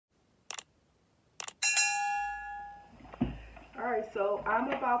Alright, so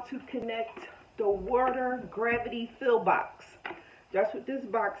I'm about to connect the water gravity fill box. That's what this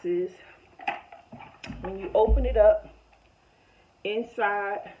box is. When you open it up,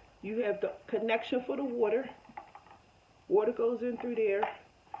 inside you have the connection for the water. Water goes in through there,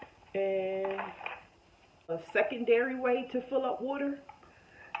 and a secondary way to fill up water.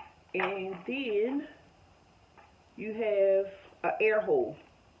 And then you have an air hole.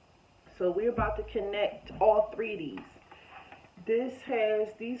 So we're about to connect all three of these. This has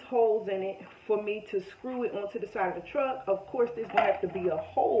these holes in it for me to screw it onto the side of the truck. Of course, there's going to have to be a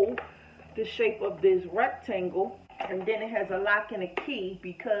hole the shape of this rectangle. And then it has a lock and a key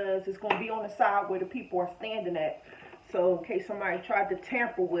because it's going to be on the side where the people are standing at. So in case somebody tried to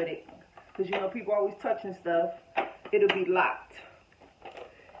tamper with it, because you know people are always touching stuff, it'll be locked.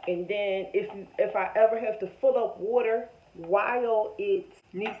 And then if I ever have to fill up water while it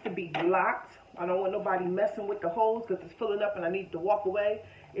needs to be locked, I don't want nobody messing with the hose because it's filling up and I need to walk away.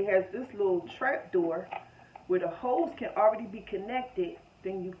 It has this little trap door where the hose can already be connected.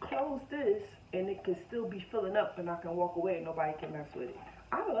 Then you close this and it can still be filling up and I can walk away and nobody can mess with it.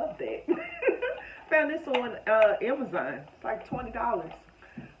 I love that. Found this on Amazon. It's like $20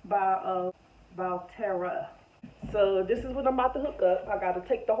 by Terra. So this is what I'm about to hook up. I got to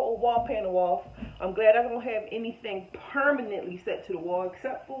take the whole wall panel off. I'm glad I don't have anything permanently set to the wall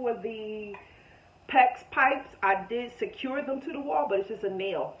except for the PEX pipes. I did secure them to the wall, but it's just a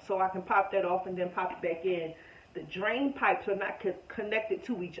nail. So I can pop that off and then pop it back in. The drain pipes are not connected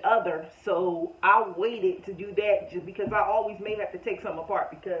to each other. So I waited to do that just because I always may have to take something apart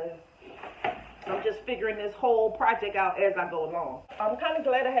because I'm just figuring this whole project out as I go along. I'm kind of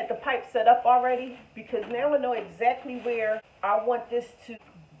glad I had the pipe set up already because now I know exactly where I want this to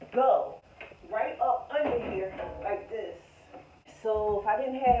go. Right up under here like this. So if I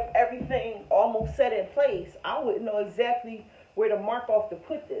didn't have everything almost set in place, I wouldn't know exactly where to mark off to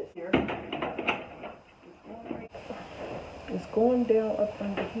put this here. It's going down up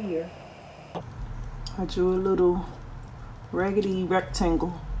under here. I drew a little raggedy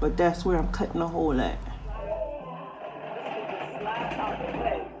rectangle, but that's where I'm cutting a hole at.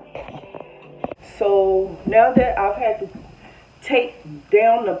 So now that I've had to take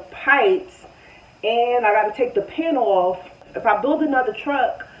down the pipes and I got to take the panel off, if I build another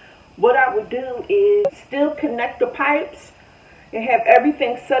truck, what I would do is still connect the pipes and have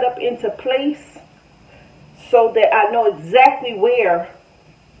everything set up into place so that I know exactly where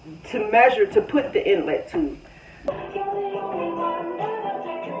to measure to put the inlet tube. Look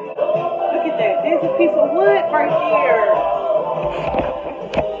at that. There's a piece of wood right there.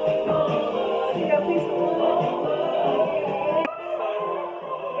 See that piece of wood? So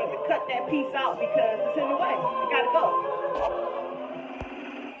I have to cut that piece out because it's in the way. It gotta go.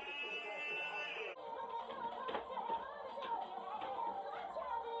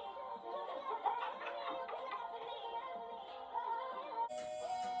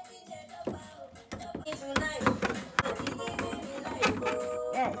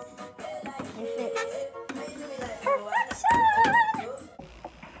 Yes.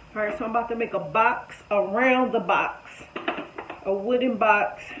 Alright, so I'm about to make a box around the box. A wooden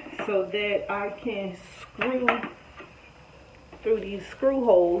box so that I can screw through these screw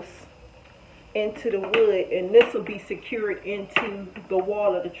holes into the wood, and this will be secured into the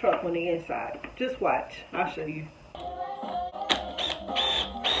wall of the truck on the inside. Just watch. I'll show you.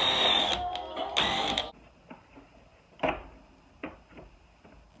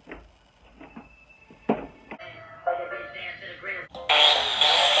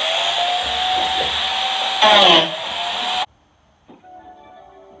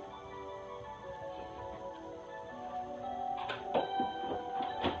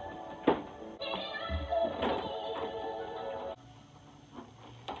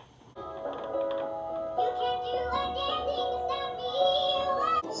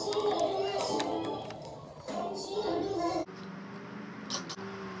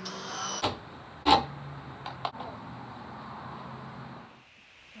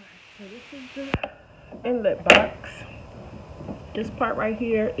 So this is the inlet box. This part right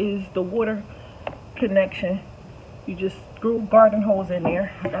here is the water connection. You just screw garden hose in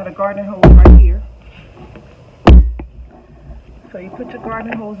there. I got a garden hose right here. So you put your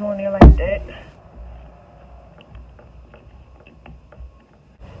garden hose on there like that.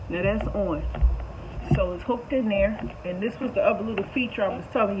 Now that's on. So it's hooked in there. And this was the other little feature I was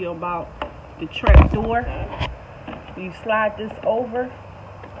telling you about, the trap door. You slide this over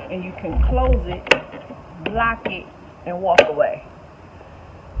and you can close it, block it, and walk away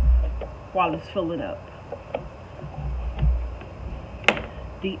while it's filling up.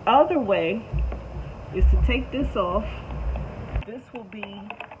 The other way is to take this off will be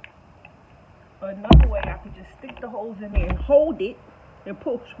another way. I could just stick the hose in there and hold it and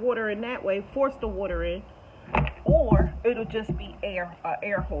push water in that way, force the water in, or it'll just be air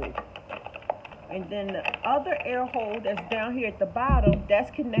hole. And then the other air hole that's down here at the bottom, that's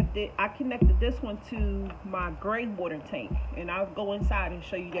connected. I connected this one to my gray water tank, and I'll go inside and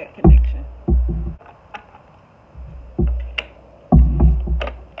show you that connection.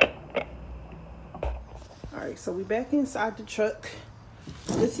 All right, so we're back inside the truck.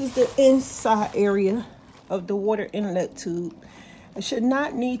 This is the inside area of the water inlet tube. I should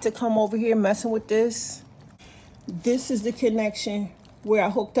not need to come over here messing with this. This is the connection where I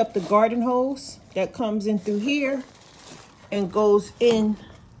hooked up the garden hose that comes in through here and goes in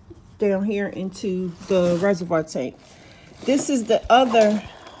down here into the reservoir tank. This is the other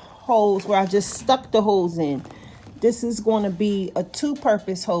hose where I just stuck the hose in. This is going to be a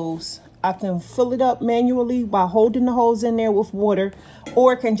two-purpose hose. I can fill it up manually by holding the hose in there with water,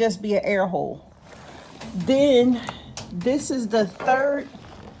 or it can just be an air hole. Then this is the third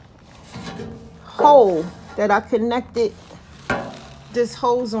hole that I connected this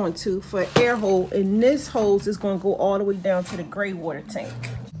hose onto for air hole, and this hose is going to go all the way down to the gray water tank.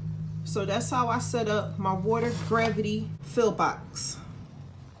 So that's how I set up my water gravity fill box.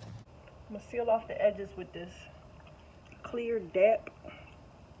 I'm going to seal off the edges with this clear DAP.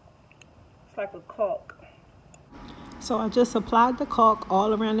 It's like a caulk. So I just applied the caulk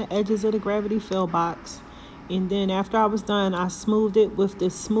all around the edges of the gravity fill box, and then after I was done, I smoothed it with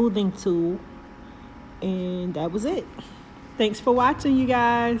this smoothing tool, and that was it. Thanks for watching, you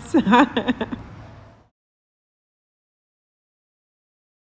guys.